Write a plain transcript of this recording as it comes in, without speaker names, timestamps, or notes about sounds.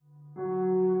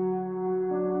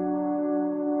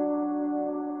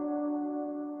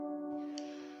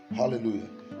Hallelujah.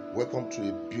 Welcome to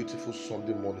a beautiful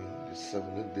Sunday morning, the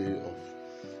 7th day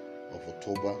of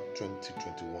October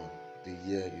 2021. The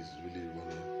year is really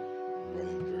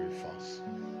running very fast.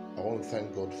 I want to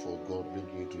thank God for God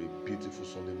bringing you to a beautiful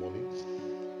Sunday morning.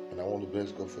 And I want to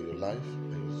bless God for your life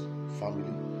and your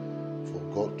family, for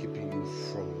God keeping you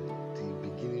from the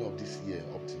beginning of this year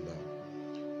up to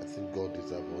now. I think God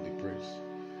deserves all the praise.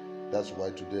 That's why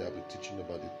today I'll be teaching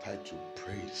about the title,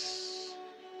 Praise.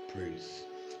 Praise.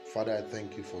 Father, I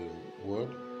thank you for your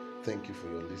word. Thank you for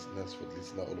your listeners, for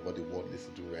listeners all over the world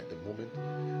listening to me right at the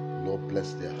moment. Lord,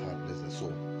 bless their heart, bless their soul.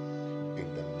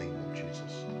 In the name of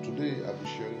Jesus. Today I'll be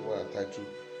sharing what I titled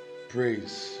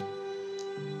Praise.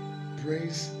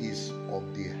 Praise is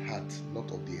of the heart, not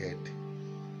of the head.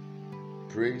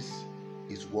 Praise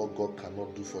is what God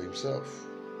cannot do for himself.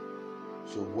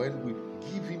 So when we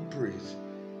give him praise,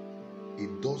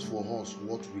 it does for us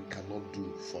what we cannot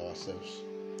do for ourselves.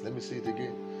 Let me say it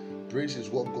again. Praise is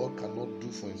what God cannot do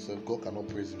for himself. God cannot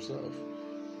praise himself.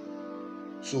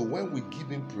 So when we give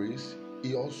him praise,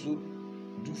 he also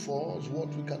do for us what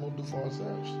we cannot do for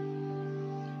ourselves.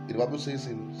 The Bible says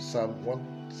in Psalm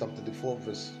 34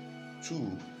 verse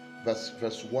 2,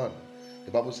 verse 1,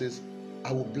 the Bible says,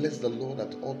 I will bless the Lord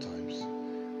at all times,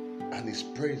 and his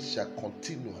praise shall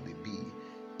continually be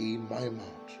in my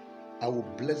mouth. I will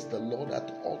bless the Lord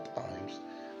at all times,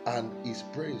 and his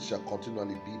praise shall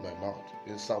continually be in my mouth.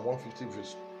 In Psalm 150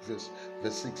 verse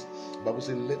 6, the Bible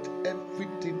says, let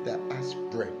everything that has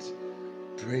breath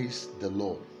praise the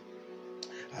Lord.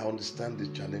 I understand the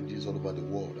challenges all over the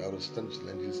world. I understand the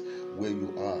challenges where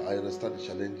you are. I understand the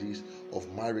challenges of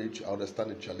marriage. I understand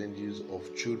the challenges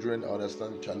of children. I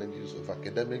understand the challenges of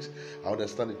academics. I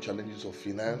understand the challenges of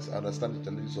finance. I understand the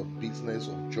challenges of business,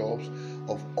 of jobs,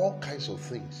 of all kinds of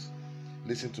things.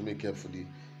 Listen to me carefully.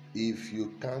 If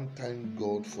you can't thank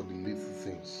God for the little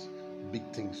things, big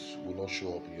things will not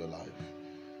show up in your life.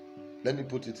 Let me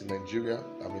put it in Nigeria.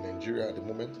 I'm in Nigeria at the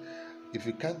moment. If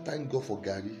you can't thank God for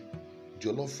Gary,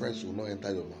 jollof rice will not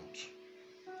enter your mouth.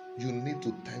 You need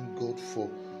to thank God for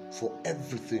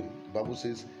everything. The Bible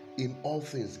says, in all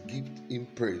things give him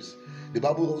praise. The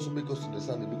Bible also makes us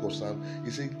understand the book of Psalms.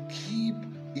 It says, keep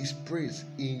his praise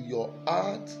in your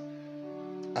heart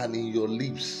and in your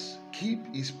lips.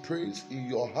 Keep his praise in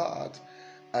your heart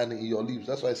and in your lips.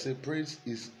 That's why I say praise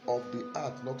is of the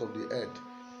heart, not of the head.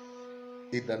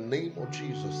 In the name of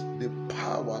Jesus, the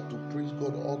power to praise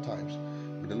God at all times,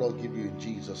 may the Lord give you in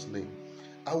Jesus' name.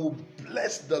 I will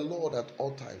bless the Lord at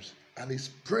all times, and his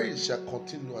praise shall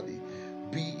continually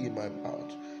be in my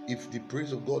mouth. If the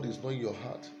praise of God is not in your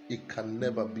heart, it can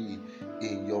never be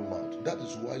in your mouth. That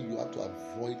is why you have to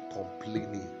avoid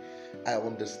complaining. I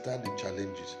understand the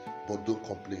challenges, but don't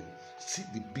complain. See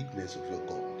the bigness of your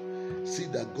God. See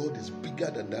that God is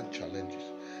bigger than that challenges.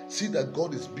 See that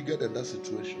God is bigger than that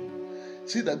situation.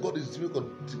 See that God is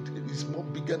more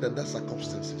bigger than that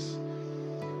circumstances.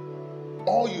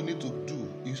 All you need to do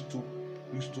is to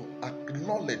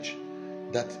acknowledge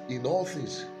that in all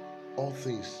things,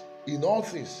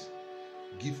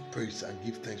 give praise and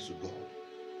give thanks to God.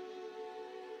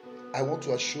 I want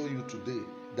to assure you today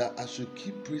that as you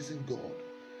keep praising God,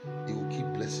 he will keep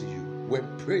blessing you.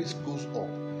 When praise goes up,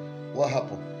 what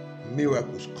happens?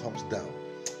 Miracles comes down.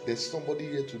 There's somebody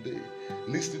here today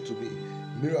listening to me.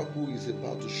 Miracle is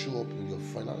about to show up in your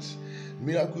finance.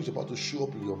 Miracle is about to show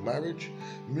up in your marriage.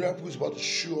 Miracle is about to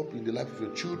show up in the life of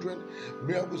your children.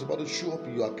 Miracle is about to show up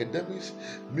in your academics.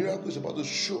 Miracle is about to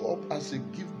show up as you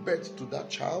give birth to that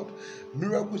child.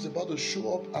 Miracle is about to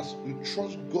show up as you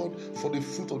trust God for the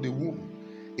fruit of the womb.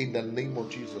 In the name of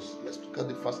Jesus. Let's look at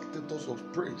the facilitators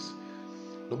of praise.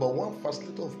 Number one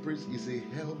facilitator of praise is a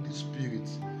healthy spirit.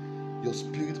 Your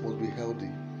spirit must be healthy.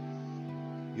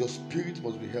 Your spirit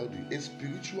must be healthy. A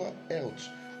spiritual health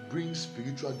brings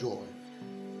spiritual joy.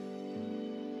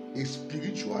 A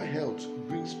spiritual health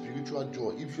brings spiritual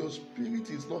joy. If your spirit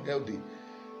is not healthy,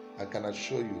 I can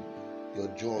assure you, your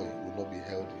joy will not be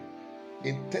healthy.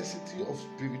 Intensity of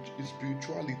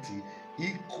spirituality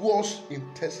equals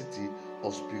intensity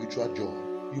of spiritual joy.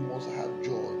 You must have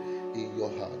joy in your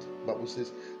heart. Bible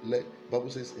says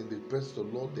in the presence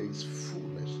of the Lord there is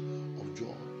fullness of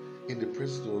joy. In the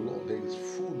presence of the Lord there is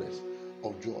fullness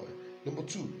of joy. Number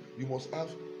two, you must have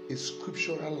a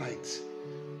scriptural light.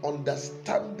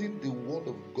 Understanding the word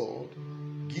of God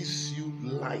gives you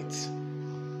light.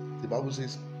 The Bible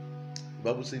says,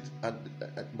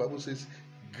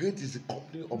 great is the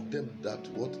company of them that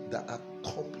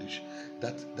accomplish,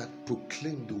 that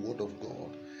proclaim the word of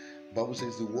God. The Bible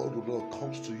says the word of God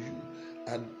comes to you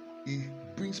and it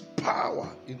brings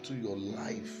power into your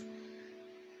life.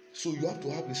 So you have to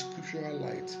have a scriptural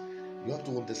light. You have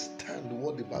to understand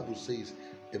what the Bible says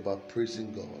about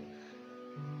praising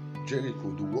God.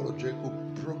 Jericho, the wall of Jericho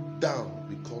broke down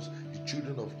because the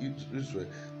children of Israel,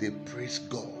 they praised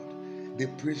God. They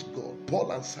praised God.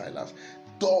 Paul and Silas,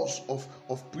 doors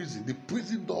of prison, the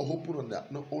prison door opened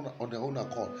on their own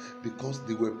accord because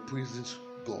they were praising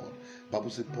God. Bible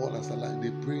says Paul and Silas,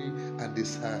 they pray and they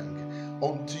sang.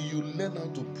 Until you learn how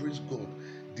to praise God,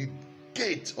 the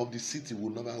gate of the city will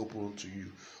never open unto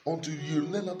you. Until you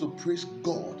learn how to praise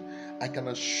God, I can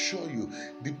assure you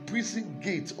the prison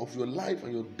gate of your life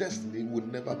and your destiny will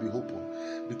never be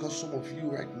open. Because some of you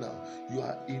right now, you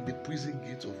are in the prison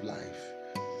gate of life.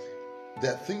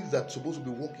 There are things that are supposed to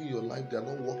be working in your life, they are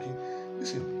not working.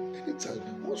 Listen,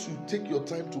 anytime, once you take your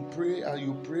time to pray,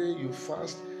 you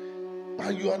fast,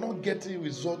 and you are not getting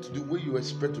results the way you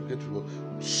expect to get results,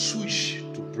 switch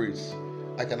to praise.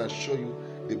 I can assure you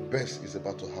the best is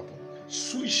about to happen.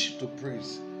 Switch to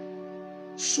praise.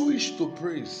 Switch to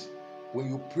praise. When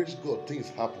you praise God, things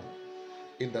happen.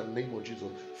 In the name of Jesus.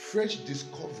 Fresh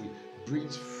discovery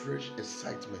brings fresh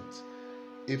excitement.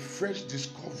 A fresh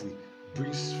discovery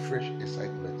brings fresh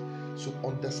excitement. So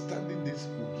understanding this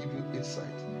will give you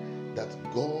insight that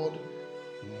God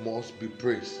must be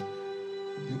praised.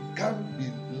 You can't be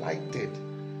lighted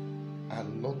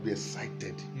and not be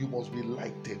excited. You must be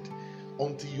lighted.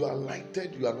 Until you are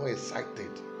lighted, you are not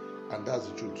excited. And that's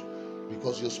the truth.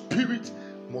 Because your spirit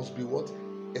must be what?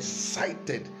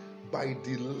 Excited by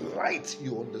the light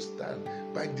you understand,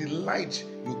 by the light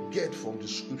you get from the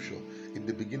scripture. In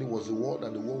the beginning was the Word,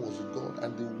 and the Word was God,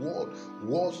 and the Word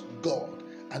was God.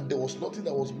 And there was nothing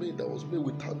that was made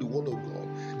without the Word of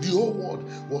God. The whole world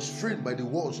was framed by the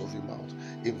words of your mouth.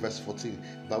 In verse 14,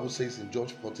 the Bible says in John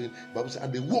 14, the Bible says,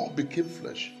 and the Word became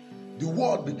flesh. The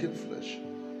Word became flesh,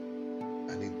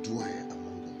 and it dwelt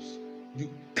among us. You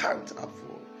can't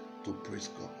afford to praise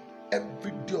God.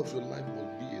 Every day of your life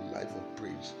must be a life of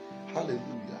praise.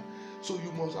 Hallelujah. So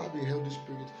you must have a healthy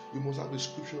spirit. You must have a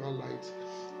scriptural light.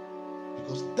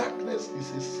 Because darkness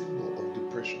is a symbol of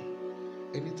depression.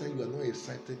 Anytime you are not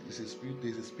excited, there's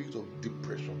a spirit of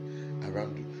depression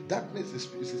around you. Darkness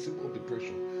is a symbol of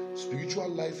depression. Spiritual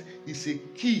life is a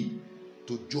key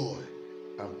to joy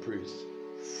and praise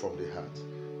from the heart.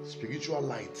 Spiritual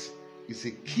light is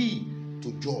a key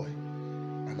to joy.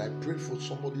 And I pray for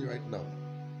somebody right now.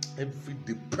 Every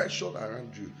depression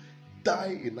around you,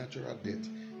 die a natural death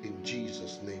in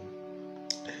Jesus' name.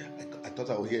 I thought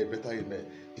I would hear a better amen.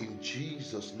 In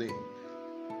Jesus' name.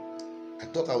 I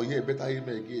thought I would hear a better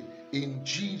amen again. In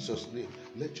Jesus' name.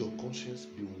 Let your conscience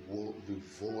be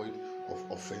void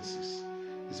of offenses.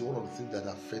 It's one of the things that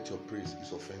affect your praise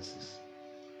is offenses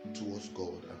towards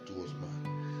God and towards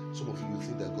man. Some of you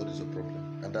think that God is a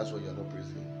problem, and that's why you are not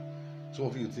praising Him. Some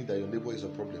of you think that your neighbor is a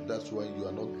problem. That's why you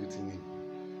are not greeting him.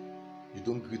 You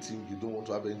don't greet him. You don't want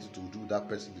to have anything to do with that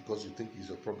person because you think he's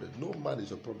a problem. No man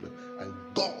is a problem, and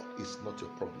God is not your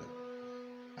problem.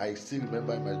 I still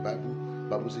remember in my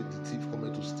Bible says the thief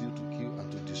cometh to steal, to kill,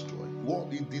 and to destroy. What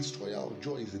the destroyer of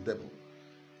joy is the devil.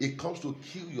 It comes to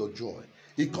kill your joy.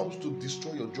 It comes to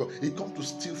destroy your joy. It comes to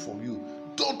steal from you.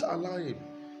 Don't allow him.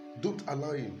 Don't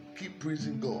allow him. Keep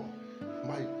praising God.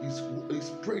 His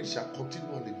praise shall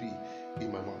continually be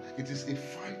in my mouth. It is a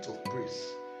fight of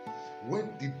praise.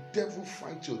 When the devil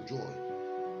fights your joy,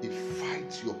 he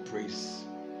fights your praise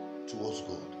towards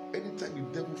God. Anytime the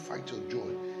devil fights your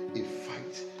joy, he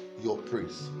fights your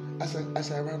praise. As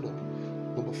I round up,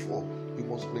 number 4, you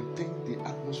must maintain the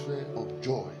atmosphere of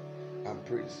joy and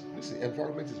praise. Listen,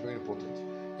 environment is very important.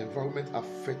 Environment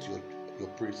affects your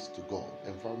praise to God.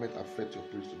 Environment affects your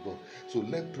praise to God. So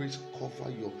let praise cover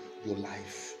your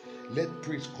life. Let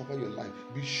praise cover your life.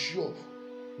 Be sure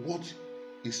what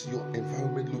is your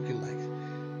environment looking like.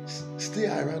 Stay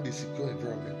around a secure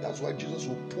environment. That's why Jesus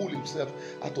will pull himself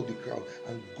out of the crowd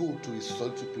and go to his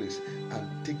solitary place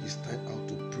and take his time out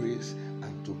to praise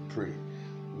and to pray.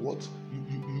 What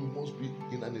you must be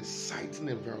in an exciting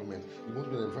environment. You must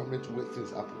be in an environment where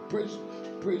things happen. Praise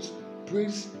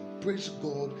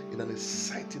God in an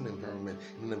exciting environment,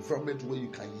 in an environment where you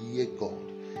can hear God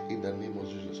in the name of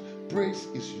Jesus. Praise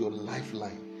is your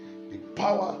lifeline. The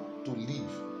power to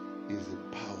live is the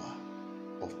power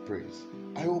of praise.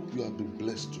 I hope you have been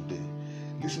blessed today.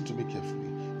 Listen to me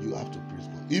carefully. You have to praise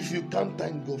God. If you can't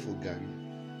thank God for Gary,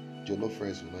 jollof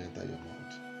rice will not enter your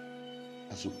mouth.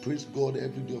 As you praise God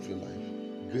every day of your life,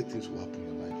 great things will happen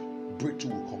in your life.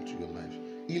 Breakthrough will come to your life.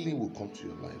 Healing will come to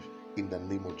your life in the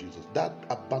name of Jesus. That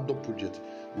abandoned project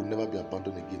will never be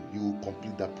abandoned again. You will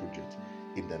complete that project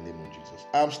in the name of Jesus.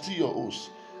 I'm still your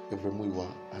host.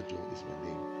 Evremuyiwa Ajo is my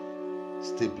name.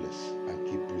 Stay blessed and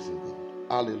keep praising God.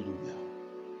 Hallelujah.